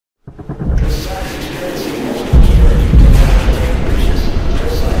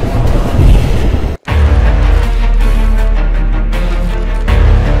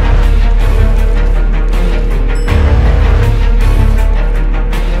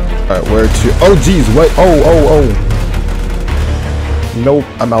Alright, where to? Oh, geez, what? Oh. Nope,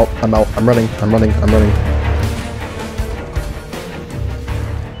 I'm out. I'm running.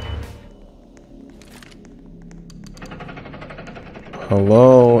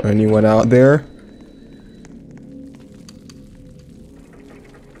 Hello? Anyone out there?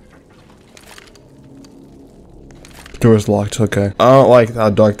 Door's locked, okay. I don't like how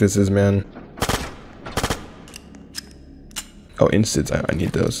dark this is, man. Oh, instants, I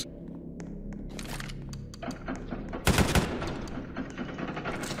need those.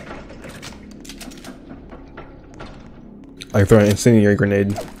 I throw an incendiary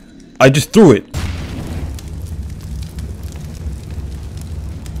grenade. I just threw it!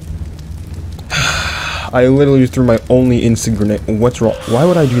 I literally just threw my only instant grenade. What's wrong? Why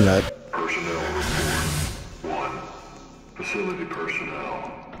would I do that? Personnel report. 1. Facility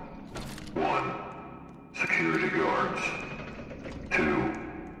personnel. 1. Security guards. 2.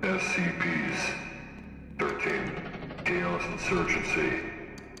 SCPs. 13. Chaos Insurgency.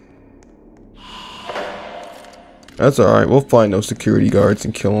 That's alright, we'll find those security guards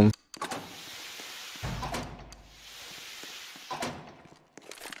and kill them.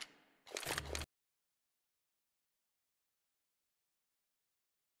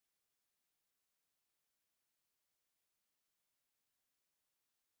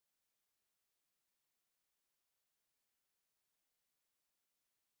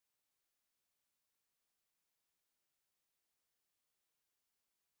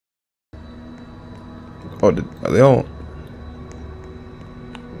 Oh, are they all?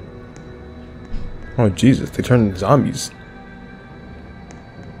 Oh Jesus, they turned into zombies.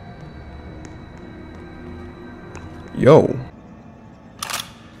 Yo.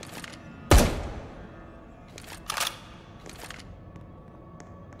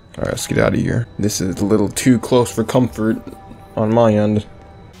 Alright, let's get out of here. This is a little too close for comfort on my end.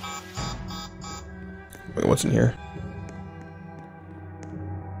 Wait, what's in here?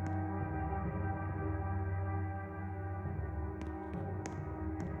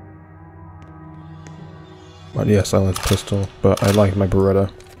 Oh yeah, silenced pistol, but I like my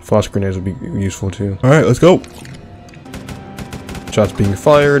Beretta. Flash grenades would be useful too. Alright, let's go! Shots being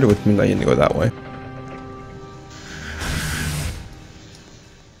fired, which means I need to go that way.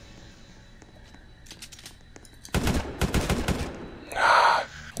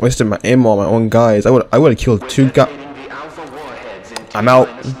 Wasted my ammo on my own guys. I would have killed 2 guys. I'm out.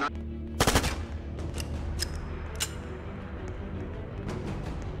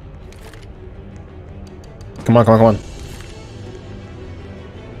 Come on.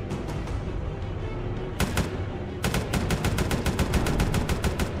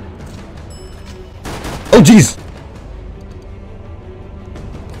 Oh jeez.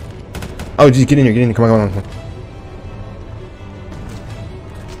 Oh jeez, get in here, come on.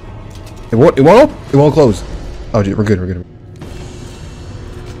 It won't close. Oh geez, we're good.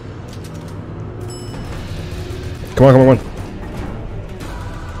 Come on.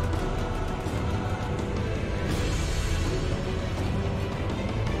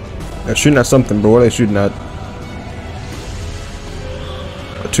 They're shooting at something, but what are they shooting at?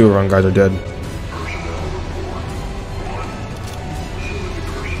 2 of our guys are dead.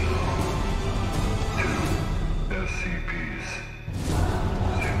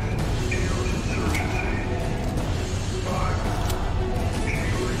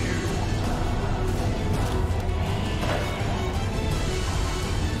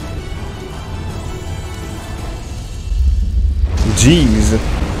 Jeez.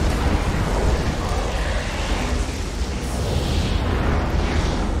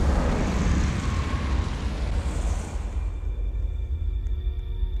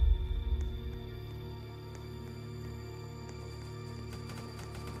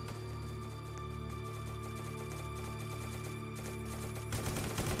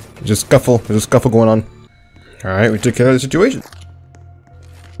 There's a scuffle going on. Alright, we took care of the situation.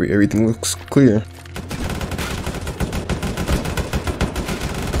 Everything looks clear.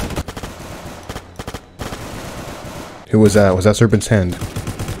 Who was that? Was that Serpent's Hand?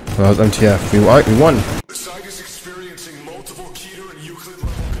 Well, that was MTF. We won! The site is experiencing multiple Keter and Euclid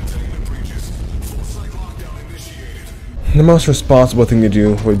level containment breaches. Full site lockdown initiated. The most responsible thing to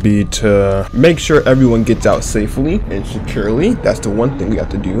do would be to make sure everyone gets out safely and securely. That's the one thing we have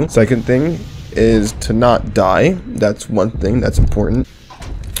to do. Second thing is to not die. That's one thing that's important.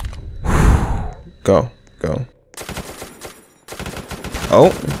 Go.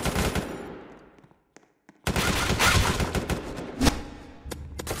 Oh.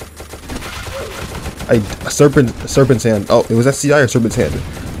 Serpent's Hand. Oh, it was that CI or Serpent's Hand?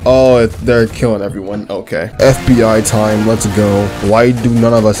 Oh, they're killing everyone. Okay. FBI time. Let's go. Why do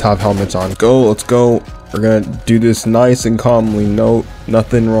none of us have helmets on? Go. Let's go. We're gonna do this nice and calmly. No,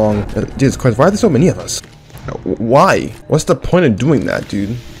 nothing wrong. Jesus Christ, why are there so many of us? Why? What's the point of doing that,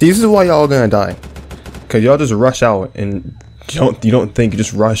 dude? This is why y'all are gonna die. Cause y'all just rush out and you don't think, you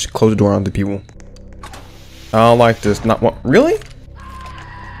just rush, close the door on the people. I don't like this. Not what? Really?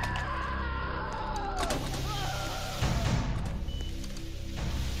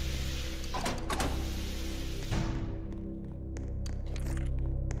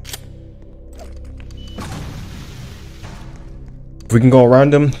 If we can go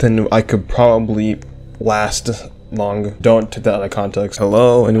around him, then I could probably last long. Don't take that out of context.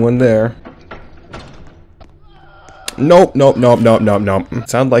 Hello? Anyone there? Nope, nope, nope, nope, nope, nope.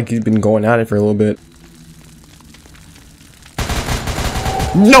 Sounds like he's been going at it for a little bit.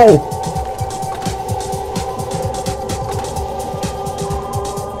 No!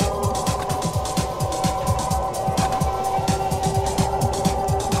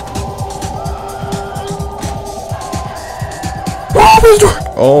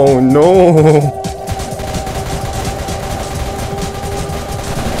 Oh no!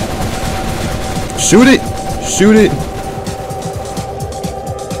 Shoot it! Shoot it!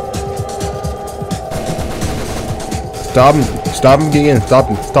 Stop him! Stop him getting in! Stop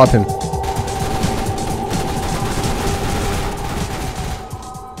him! Stop him!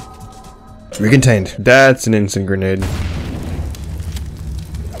 Recontained. That's an instant grenade.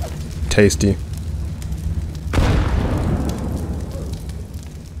 Tasty.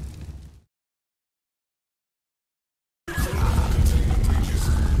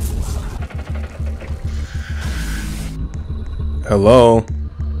 Hello?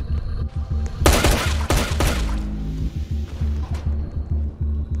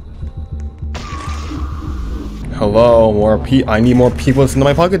 Hello? I need more people into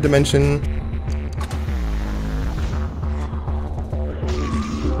my pocket dimension.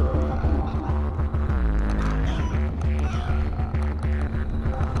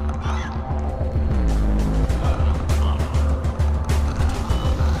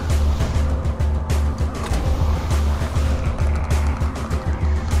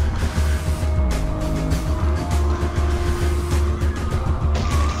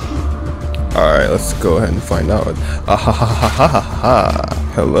 Alright, let's go ahead and find out.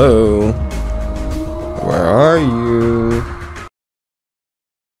 Hello? Where are you?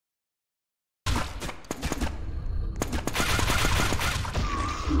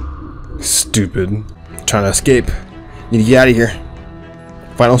 Stupid. Trying to escape. Need to get out of here.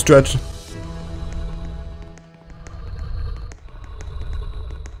 Final stretch.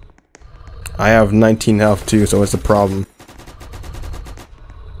 I have 19 health too, so it's a problem.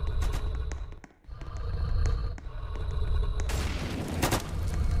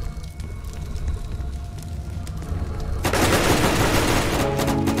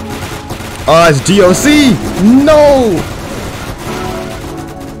 Oh, it's GOC! No!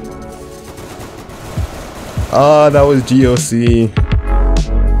 Ah, that was GOC.